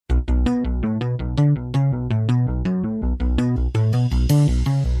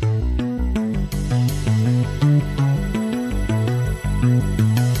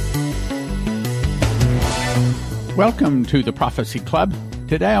Welcome to the Prophecy Club.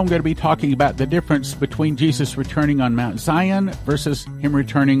 Today I'm going to be talking about the difference between Jesus returning on Mount Zion versus him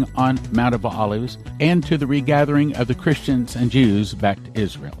returning on Mount of Olives, and to the regathering of the Christians and Jews back to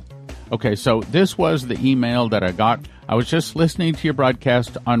Israel. Okay, so this was the email that I got. I was just listening to your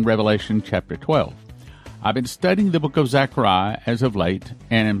broadcast on Revelation chapter 12. I've been studying the book of Zechariah as of late,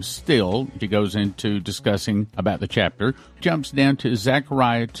 and am still, he goes into discussing about the chapter, jumps down to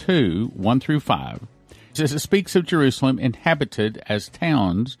Zechariah 2, 1 through 5. It says, it speaks of Jerusalem inhabited as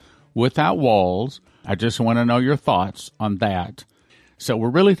towns without walls. I just want to know your thoughts on that. So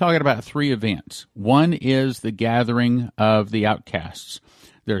we're really talking about three events. One is the gathering of the outcasts.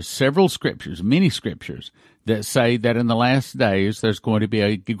 There's several scriptures, many scriptures, that say that in the last days there's going to be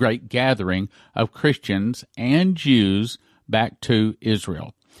a great gathering of Christians and Jews back to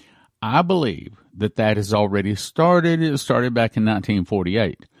Israel. I believe that has already started. It started back in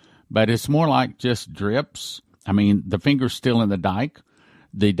 1948. But it's more like just drips. I mean, the finger's still in the dike.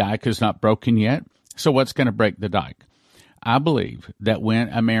 The dike is not broken yet. So what's going to break the dike? I believe that when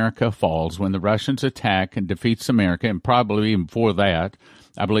America falls, when the Russians attack and defeats America, and probably even before that,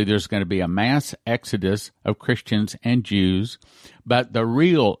 I believe there's going to be a mass exodus of Christians and Jews. But the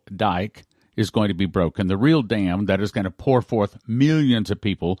real dike is going to be broken. The real dam that is going to pour forth millions of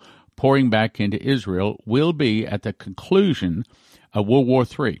people pouring back into Israel will be at the conclusion of World War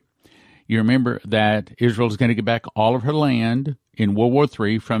III. You remember that Israel is going to get back all of her land in World War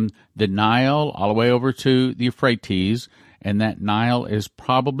III from the Nile all the way over to the Euphrates, and that Nile is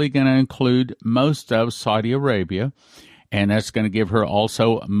probably going to include most of Saudi Arabia, and that's going to give her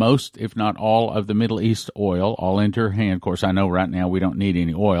also most, if not all, of the Middle East oil all into her hand. Of course, I know right now we don't need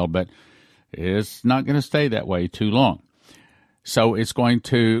any oil, but it's not going to stay that way too long. So it's going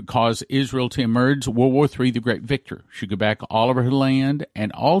to cause Israel to emerge, World War III, the great victor. She'll go back all over her land,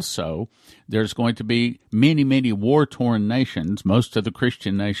 and also there's going to be many, many war-torn nations, most of the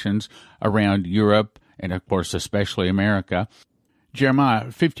Christian nations around Europe, and of course especially America.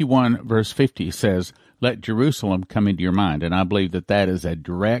 Jeremiah 51 verse 50 says, "Let Jerusalem come into your mind." And I believe that is a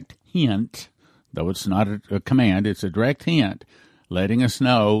direct hint, though it's not a command, it's a direct hint, letting us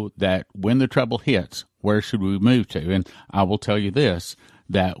know that when the trouble hits, where should we move to? And I will tell you this,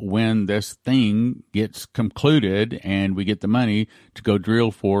 that when this thing gets concluded and we get the money to go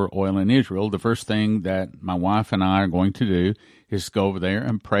drill for oil in Israel, the first thing that my wife and I are going to do is go over there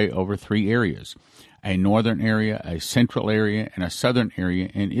and pray over three areas: a northern area, a central area, and a southern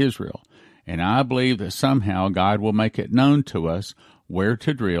area in Israel. And I believe that somehow God will make it known to us where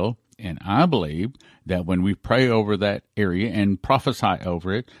to drill. And I believe that when we pray over that area and prophesy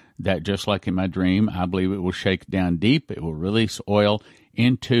over it, that just like in my dream, I believe it will shake down deep. It will release oil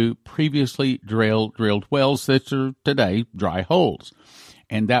into previously drilled wells that are today dry holes.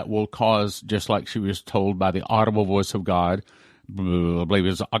 And that will cause, just like she was told by the audible voice of God, I believe it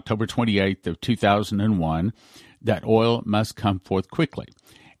was October 28th of 2001, that oil must come forth quickly.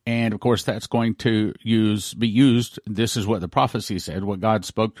 And, of course, that's going to be used. This is what the prophecy said, what God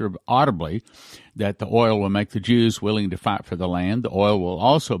spoke to her audibly, that the oil will make the Jews willing to fight for the land. The oil will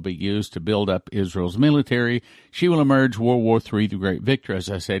also be used to build up Israel's military. She will emerge World War III, the great victor,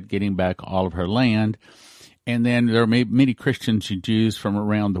 as I said, getting back all of her land. And then there are many Christians and Jews from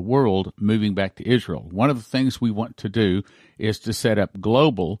around the world moving back to Israel. One of the things we want to do is to set up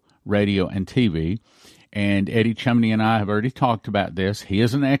global radio and TV. And Eddie Chumney and I have already talked about this. He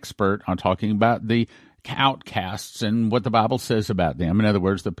is an expert on talking about the outcasts and what the Bible says about them. In other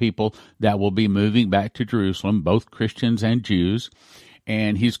words, the people that will be moving back to Jerusalem, both Christians and Jews.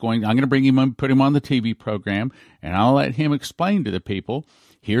 And I'm going to bring him on, put him on the TV program, and I'll let him explain to the people,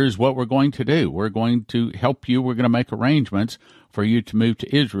 here's what we're going to do. We're going to help you. We're going to make arrangements for you to move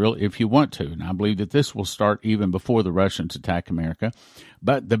to Israel if you want to. And I believe that this will start even before the Russians attack America.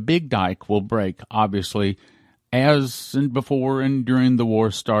 But the big dike will break, obviously, as and before and during the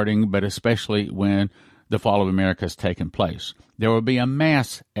war starting, but especially when the fall of America has taken place. There will be a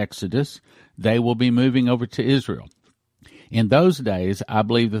mass exodus. They will be moving over to Israel. In those days, I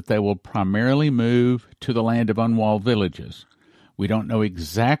believe that they will primarily move to the land of unwalled villages. We don't know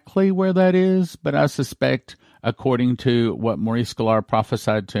exactly where that is, but I suspect, according to what Maurice Sklar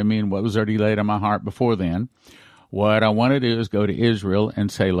prophesied to me and what was already laid on my heart before then, what I want to do is go to Israel and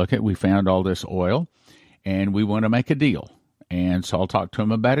say, look, we found all this oil, and we want to make a deal. And so I'll talk to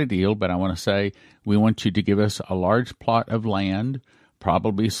him about a deal, but I want to say, we want you to give us a large plot of land,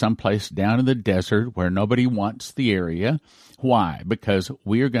 probably someplace down in the desert where nobody wants the area. Why? Because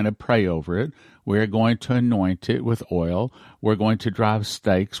we are going to pray over it. We're going to anoint it with oil. We're going to drive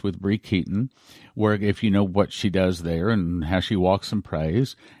stakes with Brie Keaton, where if you know what she does there and how she walks and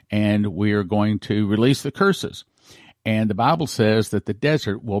prays, and we are going to release the curses. And the Bible says that the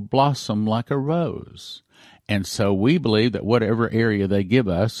desert will blossom like a rose. And so we believe that whatever area they give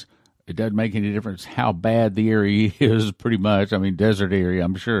us, it doesn't make any difference how bad the area is, pretty much. I mean, desert area,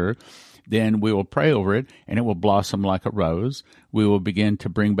 I'm sure. Then we will pray over it, and it will blossom like a rose. We will begin to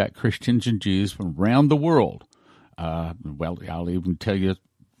bring back Christians and Jews from around the world. Well, I'll even tell you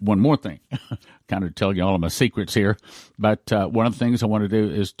one more thing, kind of tell you all of my secrets here. But one of the things I want to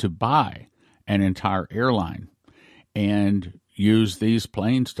do is to buy an entire airline and use these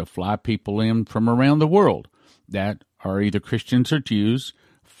planes to fly people in from around the world that are either Christians or Jews,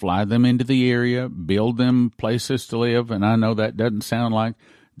 fly them into the area, build them places to live. And I know that doesn't sound like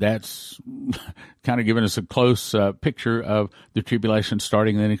that's kind of giving us a close picture of the tribulation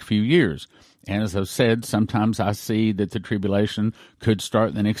starting in the next few years. And as I've said, sometimes I see that the tribulation could start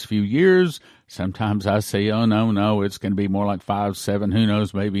in the next few years. Sometimes I say, oh, no, it's going to be more like 5, 7, who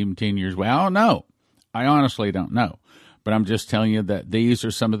knows, maybe even 10 years. Well, I don't know. I honestly don't know. But I'm just telling you that these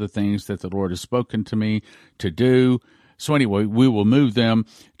are some of the things that the Lord has spoken to me to do. So anyway, we will move them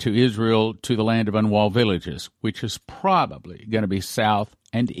to Israel, to the land of unwalled villages, which is probably going to be south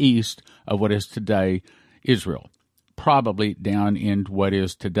and east of what is today Israel, probably down in what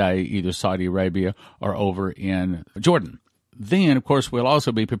is today either Saudi Arabia or over in Jordan. Then, of course, we'll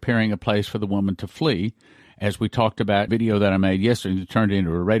also be preparing a place for the woman to flee, as we talked about video that I made yesterday, turned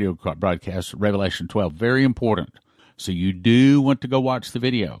into a radio broadcast, Revelation 12, very important. So you do want to go watch the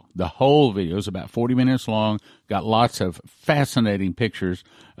video. The whole video is about 40 minutes long, got lots of fascinating pictures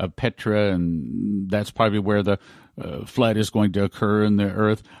of Petra, and that's probably where the flood is going to occur, and the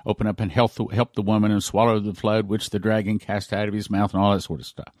earth open up and help the woman and swallow the flood, which the dragon cast out of his mouth, and all that sort of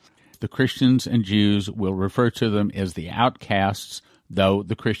stuff. The Christians and Jews will refer to them as the outcasts, though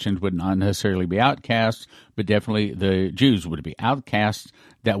the Christians would not necessarily be outcasts, but definitely the Jews would be outcasts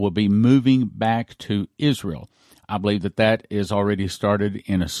that will be moving back to Israel. I believe that is already started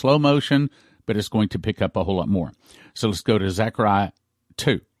in a slow motion, but it's going to pick up a whole lot more. So let's go to Zechariah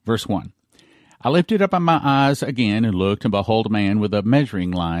 2, verse 1. I lifted up my eyes again and looked, and behold, a man with a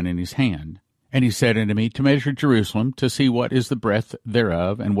measuring line in his hand. And he said unto me, to measure Jerusalem, to see what is the breadth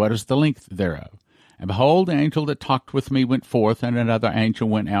thereof, and what is the length thereof. And behold, the angel that talked with me went forth, and another angel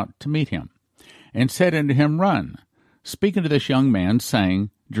went out to meet him, and said unto him, Run, speaking to this young man,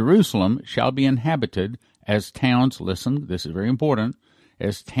 saying, Jerusalem shall be inhabited as towns, listen, this is very important,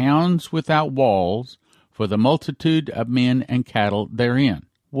 as towns without walls, for the multitude of men and cattle therein.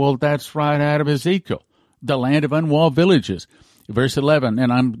 Well, that's right out of Ezekiel, the land of unwalled villages. Verse 11,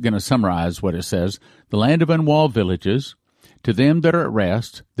 and I'm going to summarize what it says. The land of unwalled villages, to them that are at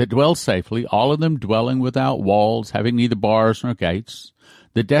rest, that dwell safely, all of them dwelling without walls, having neither bars nor gates,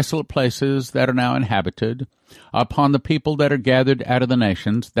 the desolate places that are now inhabited, upon the people that are gathered out of the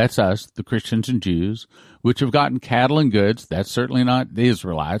nations, that's us, the Christians and Jews, which have gotten cattle and goods, that's certainly not the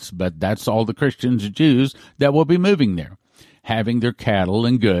Israelites, but that's all the Christians and Jews that will be moving there, having their cattle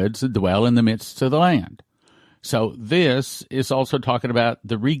and goods that dwell in the midst of the land. So this is also talking about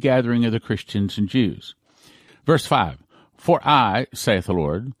the regathering of the Christians and Jews. Verse 5, For I, saith the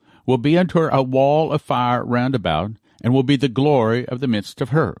Lord, will be unto her a wall of fire round about, and will be the glory of the midst of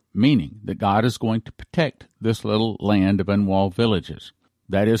her, meaning that God is going to protect this little land of unwalled villages.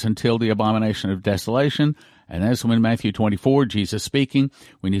 That is until the abomination of desolation, and that's when Matthew 24, Jesus speaking,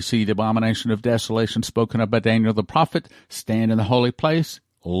 when you see the abomination of desolation spoken of by Daniel the prophet, stand in the holy place,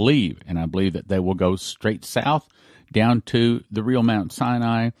 leave. And I believe that they will go straight south down to the real Mount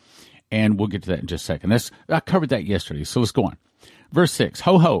Sinai, and we'll get to that in just a second. I covered that yesterday, so let's go on. Verse 6,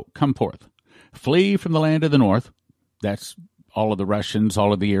 Ho, ho, come forth. Flee from the land of the north. That's all of the Russians,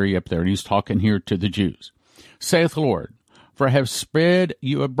 all of the area up there. And he's talking here to the Jews. Saith the Lord, For I have spread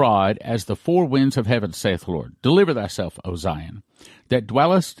you abroad as the four winds of heaven, saith the Lord. Deliver thyself, O Zion, that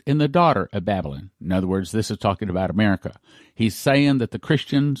dwellest in the daughter of Babylon. In other words, this is talking about America. He's saying that the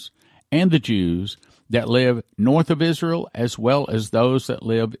Christians and the Jews that live north of Israel, as well as those that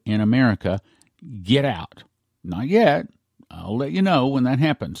live in America, get out. Not yet. I'll let you know when that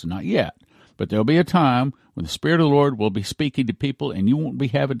happens. Not yet. But there'll be a time when the Spirit of the Lord will be speaking to people, and you won't be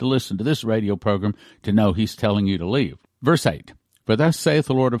having to listen to this radio program to know He's telling you to leave. Verse 8, For thus saith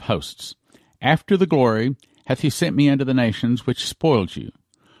the Lord of hosts, After the glory hath He sent me unto the nations which spoiled you.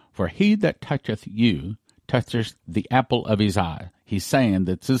 For he that toucheth you toucheth the apple of His eye. He's saying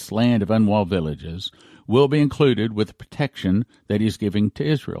that this land of unwalled villages will be included with the protection that He's giving to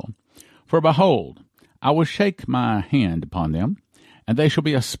Israel. For behold, I will shake my hand upon them, and they shall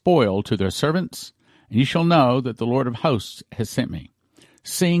be a spoil to their servants, and ye shall know that the Lord of hosts has sent me.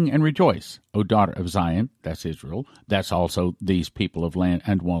 Sing and rejoice, O daughter of Zion, that's Israel, that's also these people of land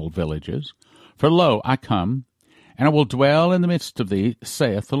and walled villages. For lo, I come, and I will dwell in the midst of thee,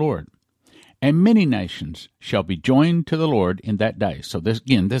 saith the Lord. And many nations shall be joined to the Lord in that day. So this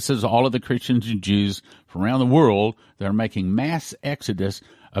is all of the Christians and Jews from around the world that are making mass exodus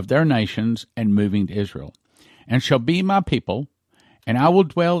of their nations and moving to Israel. And shall be my people, and I will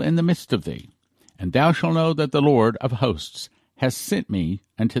dwell in the midst of thee. And thou shalt know that the Lord of hosts has sent me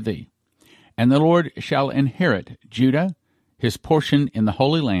unto thee. And the Lord shall inherit Judah, his portion in the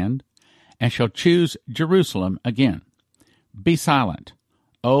Holy Land, and shall choose Jerusalem again. Be silent,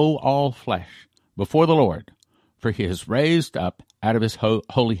 O all flesh, before the Lord, for he has raised up out of his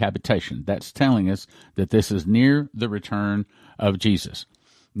holy habitation. That's telling us that this is near the return of Jesus.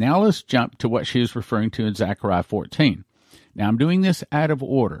 Now let's jump to what she is referring to in Zechariah 14. Now I'm doing this out of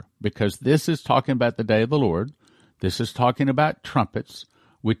order because this is talking about the day of the Lord. This is talking about trumpets,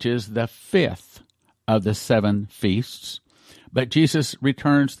 which is the fifth of the 7 feasts. But Jesus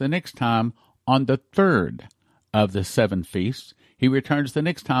returns the next time on the third of the 7 feasts. He returns the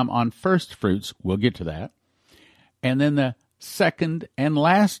next time on first fruits. We'll get to that. And then the second and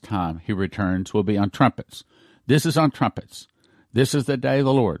last time he returns will be on trumpets. This is on trumpets. This is the day of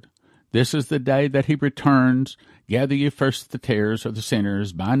the Lord. This is the day that he returns. Gather ye first the tares or the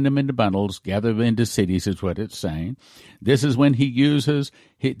sinners, bind them into bundles, gather them into cities, is what it's saying. This is when he uses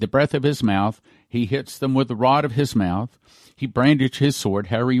the breath of his mouth. He hits them with the rod of his mouth. He brandishes his sword,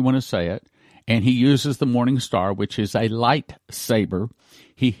 however you want to say it. And he uses the morning star, which is a lightsaber.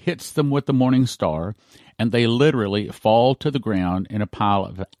 He hits them with the morning star, and they literally fall to the ground in a pile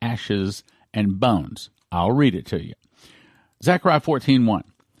of ashes and bones. I'll read it to you. Zechariah 14:1.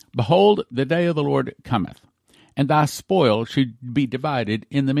 Behold, the day of the Lord cometh, and thy spoil should be divided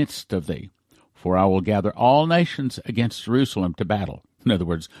in the midst of thee. For I will gather all nations against Jerusalem to battle. In other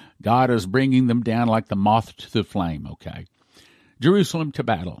words, God is bringing them down like the moth to the flame, okay? Jerusalem to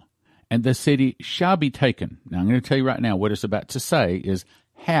battle. And the city shall be taken. Now, I'm going to tell you right now what it's about to say is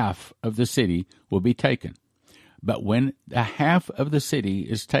half of the city will be taken. But when the half of the city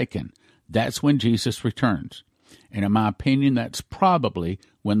is taken, that's when Jesus returns. And in my opinion, that's probably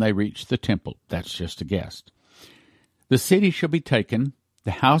when they reach the temple. That's just a guess. The city shall be taken,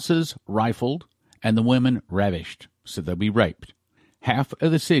 the houses rifled, and the women ravished. So they'll be raped. Half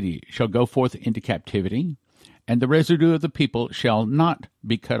of the city shall go forth into captivity, and the residue of the people shall not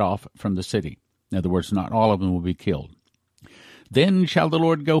be cut off from the city. In other words, not all of them will be killed. Then shall the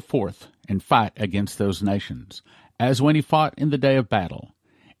Lord go forth and fight against those nations, as when he fought in the day of battle.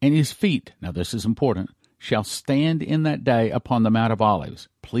 And his feet, now this is important, shall stand in that day upon the Mount of Olives.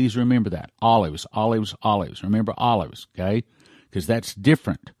 Please remember that. Olives, olives, olives. Remember olives, okay? Because that's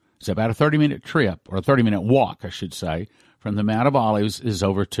different. It's about a 30-minute trip, or a 30-minute walk, I should say, from the Mount of Olives is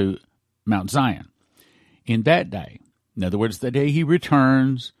over to Mount Zion. In that day, in other words, the day he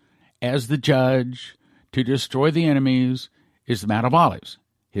returns as the judge to destroy the enemies, is the Mount of Olives.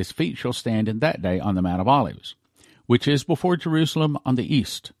 His feet shall stand in that day on the Mount of Olives, which is before Jerusalem on the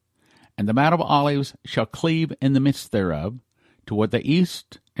east. And the Mount of Olives shall cleave in the midst thereof, toward the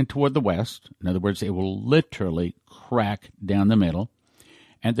east and toward the west. In other words, it will literally crack down the middle.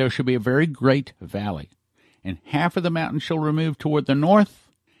 And there shall be a very great valley. And half of the mountain shall remove toward the north,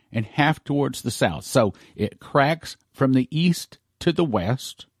 and half towards the south. So it cracks from the east to the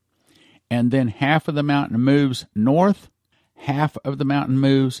west, and then half of the mountain moves north, half of the mountain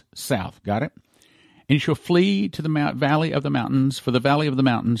moves south. Got it? And you shall flee to the valley of the mountains, for the valley of the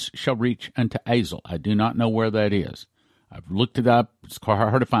mountains shall reach unto Azel. I do not know where that is. I've looked it up. It's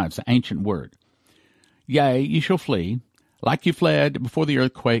hard to find. It's an ancient word. Yea, ye shall flee, like you fled before the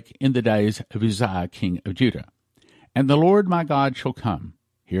earthquake in the days of Uzziah king of Judah. And the Lord my God shall come.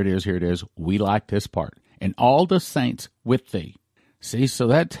 Here it is, here it is. We like this part. And all the saints with thee. See, so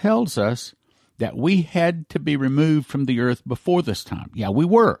that tells us that we had to be removed from the earth before this time. Yeah, we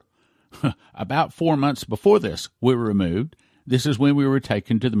were. About 4 months before this, we were removed. This is when we were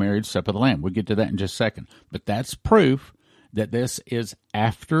taken to the marriage supper of the Lamb. We'll get to that in just a second. But that's proof that this is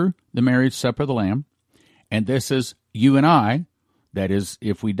after the marriage supper of the Lamb. And this is you and I, that is,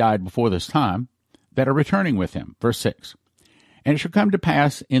 if we died before this time, that are returning with him. Verse 6. And it shall come to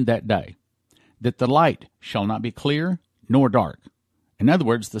pass in that day that the light shall not be clear nor dark. In other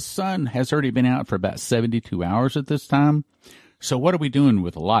words, the sun has already been out for about 72 hours at this time. So what are we doing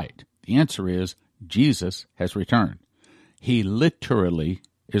with the light? The answer is Jesus has returned. He literally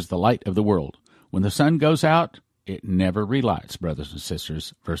is the light of the world. When the sun goes out, it never relights, brothers and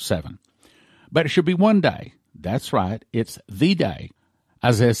sisters. Verse 7. But it shall be one day. That's right. It's the day.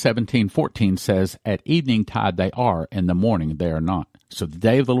 Isaiah 17:14 says, at evening tide they are, in the morning they are not. So the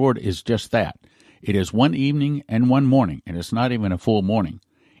day of the Lord is just that. It is one evening and one morning, and it's not even a full morning.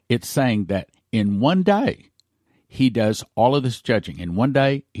 It's saying that in one day, he does all of this judging. In one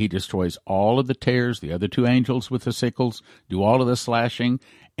day, he destroys all of the tares. The other two angels with the sickles do all of the slashing.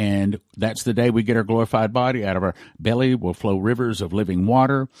 And that's the day we get our glorified body. Out of our belly will flow rivers of living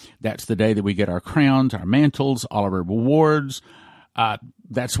water. That's the day that we get our crowns, our mantles, all of our rewards.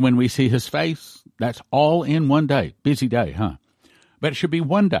 That's when we see his face. That's all in one day. Busy day, huh? But it should be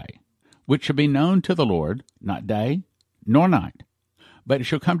one day, which should be known to the Lord, not day nor night. But it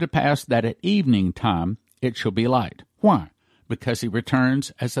shall come to pass that at evening time it shall be light. Why? Because he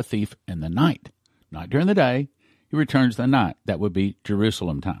returns as a thief in the night. Not during the day. He returns the night. That would be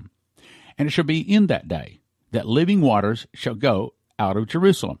Jerusalem time. And it shall be in that day that living waters shall go out of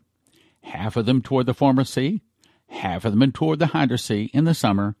Jerusalem, half of them toward the former sea, half of them toward the hinder sea in the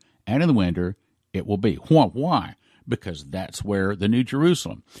summer, and in the winter it will be. Why? Because that's where the New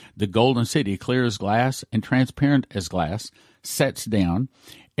Jerusalem, the golden city, clear as glass and transparent as glass, sets down.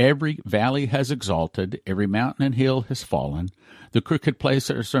 Every valley has exalted, every mountain and hill has fallen. The crooked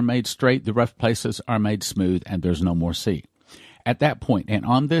places are made straight, the rough places are made smooth, and there's no more sea. At that point, and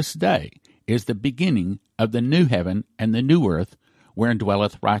on this day, is the beginning of the new heaven and the new earth, wherein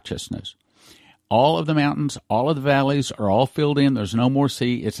dwelleth righteousness. All of the mountains, all of the valleys are all filled in. There's no more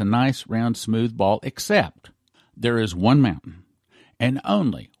sea. It's a nice, round, smooth ball, except there is one mountain, and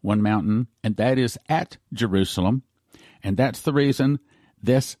only one mountain, and that is at Jerusalem. And that's the reason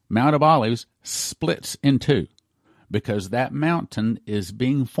this Mount of Olives splits in two, because that mountain is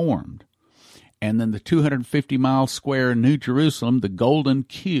being formed. And then the 250-mile square New Jerusalem, the golden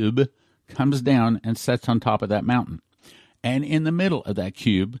cube, comes down and sets on top of that mountain. And in the middle of that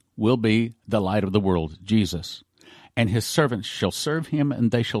cube will be the light of the world, Jesus. And his servants shall serve him,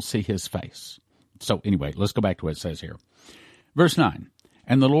 and they shall see his face. So anyway, let's go back to what it says here. Verse 9,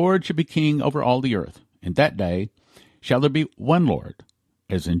 and the Lord shall be king over all the earth. In that day shall there be one Lord,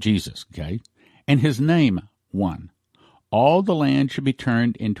 as in Jesus, okay? And his name one. All the land should be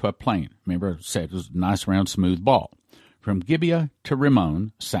turned into a plain. Remember, it said it was a nice, round, smooth ball. From Gibeah to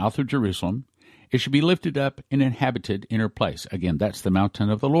Rimmon, south of Jerusalem, it should be lifted up and inhabited in her place. Again, that's the mountain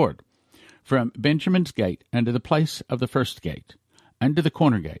of the Lord. From Benjamin's gate unto the place of the first gate, unto the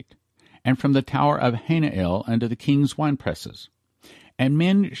corner gate, and from the tower of Hanael unto the king's winepresses. And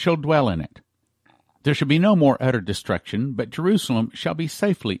men shall dwell in it. There shall be no more utter destruction, but Jerusalem shall be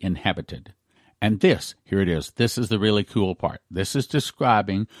safely inhabited. And this, here it is, this is the really cool part. This is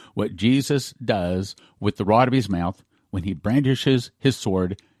describing what Jesus does with the rod of his mouth when he brandishes his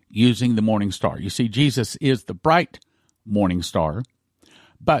sword using the morning star. You see, Jesus is the bright morning star,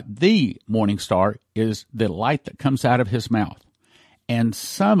 but the morning star is the light that comes out of his mouth. And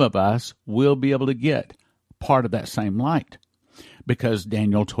some of us will be able to get part of that same light, because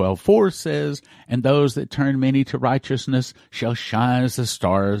Daniel 12:4 says, and those that turn many to righteousness shall shine as the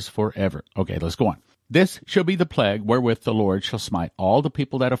stars forever. Okay, let's go on. This shall be the plague wherewith the Lord shall smite all the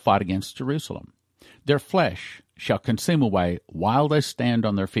people that have fought against Jerusalem. Their flesh shall consume away while they stand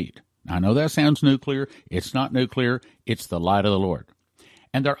on their feet. I know that sounds nuclear. It's not nuclear. It's the light of the Lord.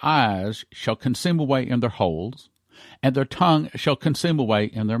 And their eyes shall consume away in their holes, and their tongue shall consume away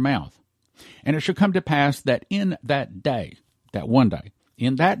in their mouth. And it shall come to pass that in that day, that one day,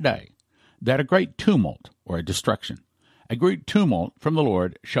 in that day, that a great tumult, or a destruction, a great tumult from the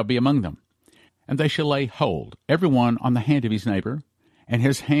Lord shall be among them. And they shall lay hold, every one on the hand of his neighbor, and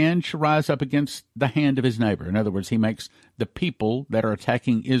his hand shall rise up against the hand of his neighbor. In other words, he makes the people that are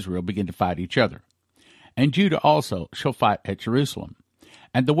attacking Israel begin to fight each other. And Judah also shall fight at Jerusalem.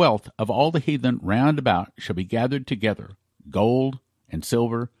 And the wealth of all the heathen round about shall be gathered together, gold and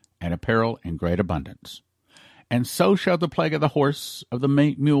silver and apparel in great abundance. And so shall the plague of the horse, of the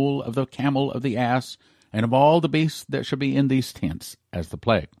mule, of the camel, of the ass, and of all the beasts that shall be in these tents, as the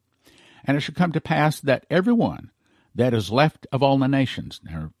plague. And it shall come to pass that every one that is left of all the nations.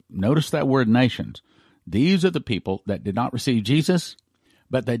 Now, notice that word nations. These are the people that did not receive Jesus,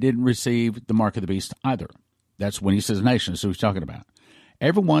 but they didn't receive the mark of the beast either. That's when he says nations, so he's talking about.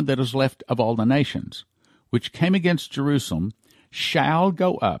 Every one that is left of all the nations, which came against Jerusalem, shall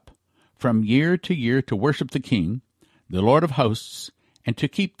go up from year to year to worship the King, the Lord of hosts, and to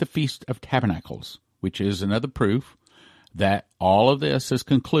keep the Feast of Tabernacles, which is another proof that all of this is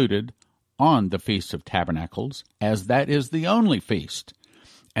concluded on the Feast of Tabernacles, as that is the only feast.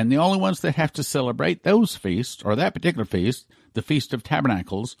 And the only ones that have to celebrate those feasts, or that particular feast, the Feast of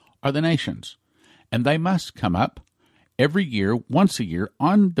Tabernacles, are the nations. And they must come up every year, once a year,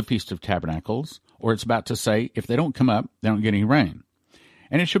 on the Feast of Tabernacles, or it's about to say, if they don't come up, they don't get any rain.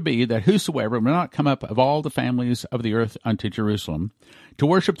 And it shall be that whosoever will not come up of all the families of the earth unto Jerusalem, to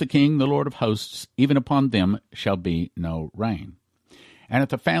worship the King, the Lord of hosts, even upon them shall be no rain. And if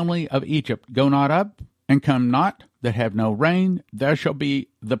the family of Egypt go not up, and come not, that have no rain, there shall be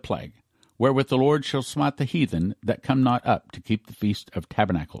the plague, wherewith the Lord shall smite the heathen that come not up to keep the Feast of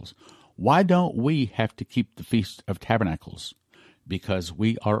Tabernacles. Why don't we have to keep the Feast of Tabernacles? Because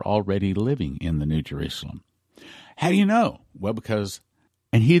we are already living in the New Jerusalem. How do you know? Well, because,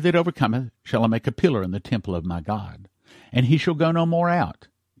 and he that overcometh shall I make a pillar in the temple of my God, and he shall go no more out.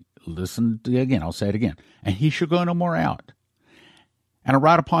 Listen again, I'll say it again. And he shall go no more out. And I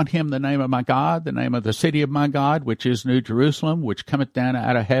write upon him the name of my God, the name of the city of my God, which is New Jerusalem, which cometh down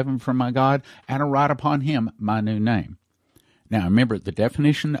out of heaven from my God, and I write upon him my new name. Now remember, the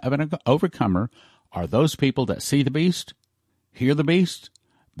definition of an overcomer are those people that see the beast, hear the beast,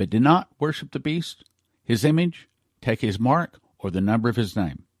 but do not worship the beast, his image, take his mark, or the number of his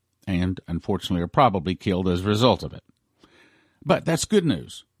name, and unfortunately are probably killed as a result of it. But that's good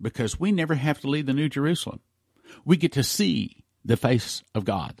news, because we never have to leave the New Jerusalem. We get to see the face of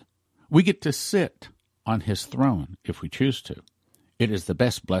God. We get to sit on his throne if we choose to. It is the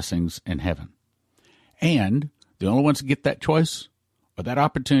best blessings in heaven. And the only ones that get that choice or that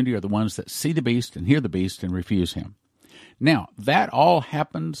opportunity are the ones that see the beast and hear the beast and refuse him. Now, that all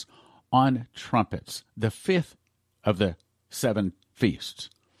happens on trumpets, the fifth of the 7 feasts.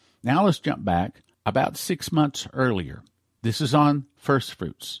 Now let's jump back about 6 months earlier. This is on first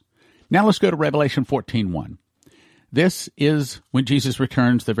fruits. Now let's go to Revelation 14:1. This is when Jesus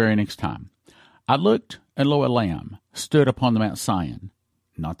returns the very next time. I looked, and lo, a lamb stood upon the Mount Sion,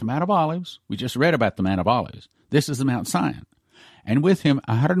 not the Mount of Olives. We just read about the Mount of Olives. This is the Mount Sion. And with him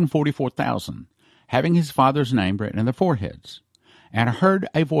 144,000, having his Father's name written in their foreheads. And I heard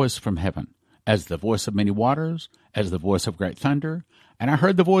a voice from heaven, as the voice of many waters, as the voice of great thunder. And I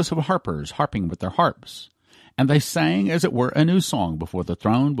heard the voice of harpers harping with their harps. And they sang, as it were, a new song before the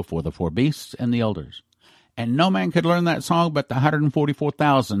throne, before the 4 beasts and the elders. And no man could learn that song but the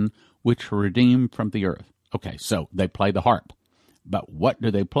 144,000 which were redeemed from the earth. Okay, so they play the harp. But what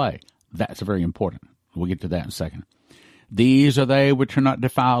do they play? That's very important. We'll get to that in a second. These are they which are not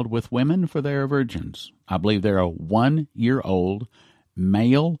defiled with women, for they are virgins. I believe they are 1-year-old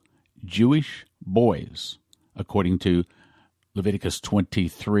male Jewish boys, according to Leviticus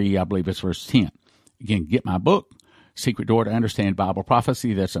 23, I believe it's verse 10. Again, get my book, Secret Door to Understand Bible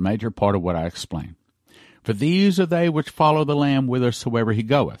Prophecy. That's a major part of what I explain. For these are they which follow the Lamb whithersoever he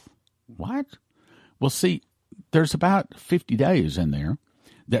goeth. What? Well, see, there's about 50 days in there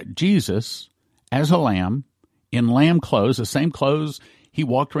that Jesus, as a lamb, in lamb clothes, the same clothes he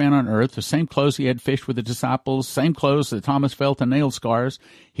walked around on earth, the same clothes he had fished with the disciples, same clothes that Thomas felt and nail scars,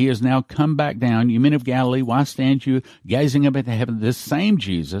 he has now come back down. You men of Galilee, why stand you gazing up into heaven? This same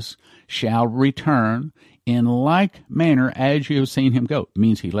Jesus shall return in like manner as you have seen him go. It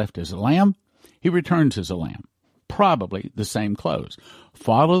means he left as a lamb, he returns as a lamb. Probably the same clothes.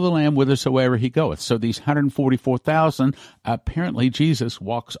 Follow the Lamb whithersoever he goeth. So these 144,000, apparently Jesus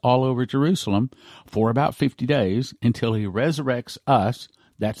walks all over Jerusalem for about 50 days until he resurrects us.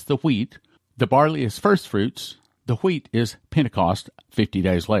 That's the wheat. The barley is first fruits. The wheat is Pentecost 50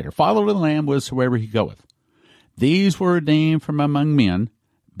 days later. Follow the Lamb whithersoever he goeth. These were redeemed from among men,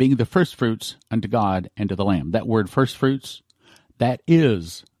 being the first fruits unto God and to the Lamb. That word first fruits, that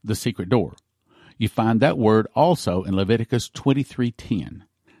is the secret door. You find that word also in Leviticus 23:10.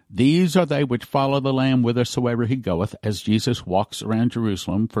 These are they which follow the Lamb whithersoever he goeth, as Jesus walks around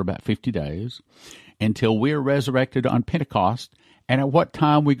Jerusalem for about 50 days, until we are resurrected on Pentecost, and at what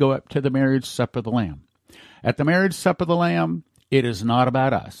time we go up to the marriage supper of the Lamb. At the marriage supper of the Lamb, it is not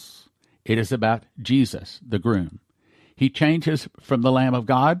about us. It is about Jesus, the groom. He changes from the Lamb of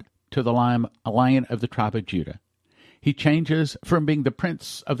God to the Lion of the tribe of Judah. He changes from being the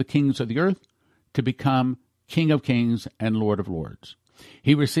prince of the kings of the earth to become King of kings and Lord of lords.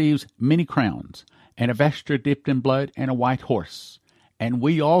 He receives many crowns, and a vesture dipped in blood, and a white horse. And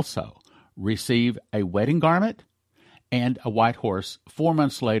we also receive a wedding garment and a white horse 4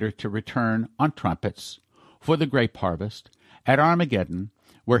 months later to return on trumpets for the grape harvest at Armageddon,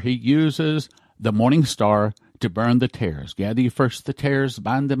 where he uses the morning star to burn the tares. Gather ye first the tares,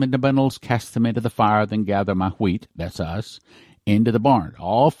 bind them into bundles, cast them into the fire, then gather my wheat, that's us, into the barn.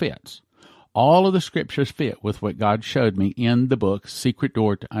 All fits. All of the scriptures fit with what God showed me in the book, Secret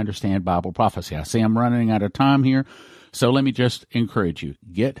Door to Understand Bible Prophecy. I see I'm running out of time here, so let me just encourage you.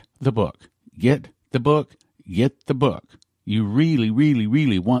 Get the book. Get the book. Get the book. You really, really,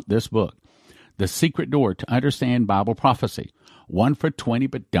 really want this book. The Secret Door to Understand Bible Prophecy. 1 for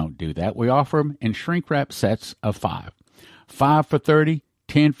 $20, but don't do that. We offer them in shrink-wrap sets of 5. 5 for $30,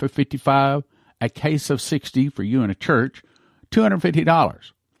 10 for $55, a case of 60 for you in a church,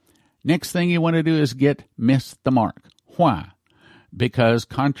 $250. Next thing you want to do is get Miss the Mark. Why? Because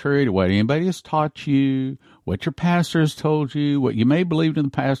contrary to what anybody has taught you, what your pastor has told you, what you may have believed in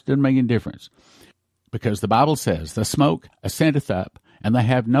the past, doesn't make any difference. Because the Bible says, the smoke ascendeth up, and they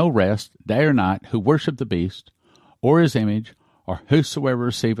have no rest day or night who worship the beast, or his image, or whosoever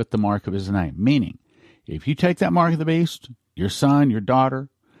receiveth the mark of his name. Meaning, if you take that mark of the beast, your son, your daughter,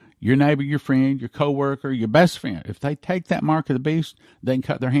 your neighbor, your friend, your coworker, your best friend, if they take that mark of the beast, they can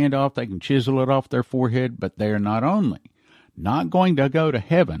cut their hand off, they can chisel it off their forehead, but they are not only not going to go to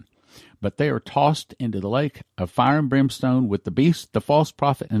heaven, but they are tossed into the lake of fire and brimstone with the beast, the false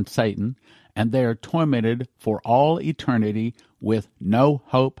prophet, and Satan, and they are tormented for all eternity with no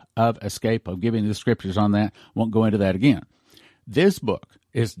hope of escape. I've given you the scriptures on that. Won't go into that again. This book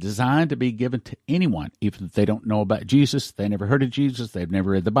is designed to be given to anyone, even if they don't know about Jesus, they never heard of Jesus, they've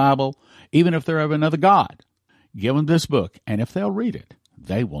never read the Bible, even if they're of another God. Give them this book, and if they'll read it,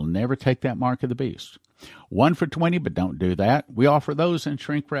 they will never take that mark of the beast. 1 for $20, but don't do that. We offer those in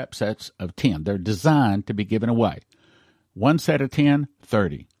shrink wrap sets of 10. They're designed to be given away. 1 set of 10,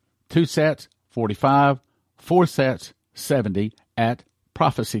 $30. 2 sets, $45. 4 sets, $70 at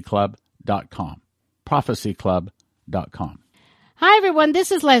prophecyclub.com. prophecyclub.com. Hi, everyone.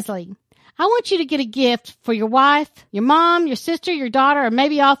 This is Leslie. I want you to get a gift for your wife, your mom, your sister, your daughter, or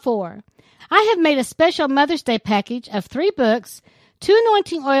maybe all 4. I have made a special Mother's Day package of 3 books, 2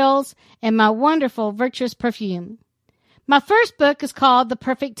 anointing oils, and my wonderful Virtuous perfume. My first book is called The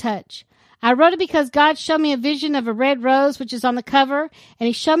Perfect Touch. I wrote it because God showed me a vision of a red rose, which is on the cover, and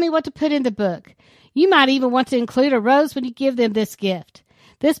he showed me what to put in the book. You might even want to include a rose when you give them this gift.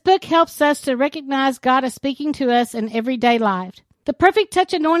 This book helps us to recognize God as speaking to us in everyday life. The Perfect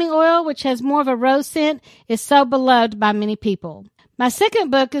Touch anointing oil, which has more of a rose scent, is so beloved by many people. My second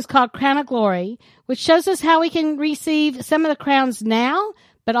book is called Crown of Glory, which shows us how we can receive some of the crowns now,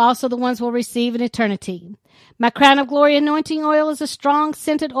 but also the ones we'll receive in eternity. My Crown of Glory anointing oil is a strong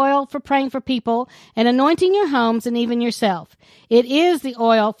scented oil for praying for people and anointing your homes and even yourself. It is the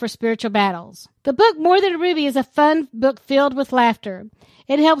oil for spiritual battles. The book More Than a Ruby is a fun book filled with laughter.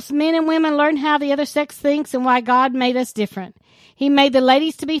 It helps men and women learn how the other sex thinks and why God made us different. He made the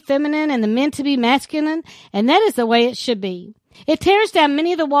ladies to be feminine and the men to be masculine, and that is the way it should be. It tears down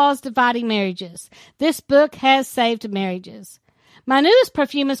many of the walls dividing marriages. This book has saved marriages. My newest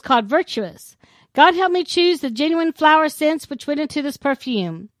perfume is called Virtuous. God helped me choose the genuine flower scents which went into this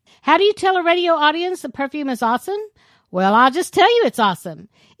perfume. How do you tell a radio audience the perfume is awesome? Well, I'll just tell you it's awesome.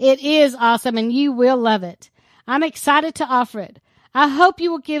 It is awesome, and you will love it. I'm excited to offer it. I hope you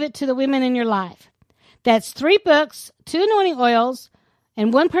will give it to the women in your life. That's 3 books, 2 anointing oils,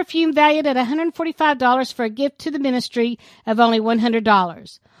 and 1 perfume valued at $145 for a gift to the ministry of only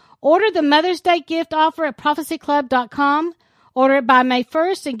 $100. Order the Mother's Day gift offer at prophecyclub.com. Order it by May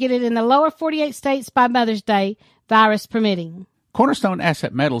 1st and get it in the lower 48 states by Mother's Day, virus permitting.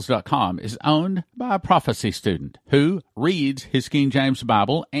 CornerstoneAssetMetals.com is owned by a prophecy student who reads his King James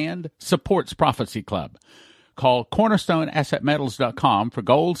Bible and supports Prophecy Club. Call CornerstoneAssetMetals.com for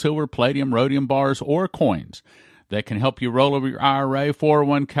gold, silver, palladium, rhodium bars, or coins that can help you roll over your IRA,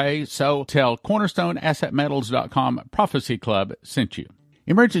 401k. So tell CornerstoneAssetMetals.com Prophecy Club sent you.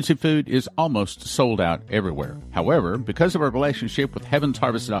 Emergency food is almost sold out everywhere. However, because of our relationship with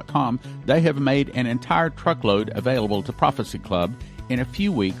HeavensHarvest.com, they have made an entire truckload available to Prophecy Club in a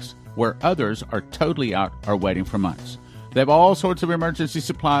few weeks, where others are totally out or waiting for months. They have all sorts of emergency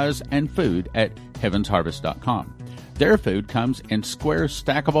supplies and food at HeavensHarvest.com. Their food comes in square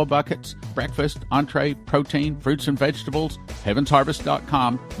stackable buckets, breakfast, entree, protein, fruits and vegetables.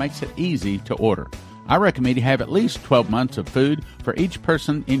 HeavensHarvest.com makes it easy to order. I recommend you have at least 12 months of food for each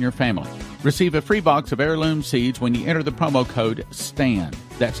person in your family. Receive a free box of heirloom seeds when you enter the promo code STAN.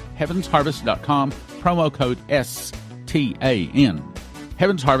 That's HeavensHarvest.com, promo code STAN.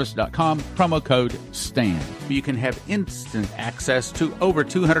 HeavensHarvest.com, promo code STAN. You can have instant access to over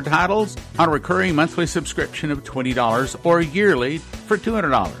 200 titles on a recurring monthly subscription of $20 or yearly for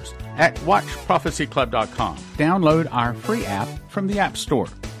 $200 at WatchProphecyClub.com. Download our free app from the App Store.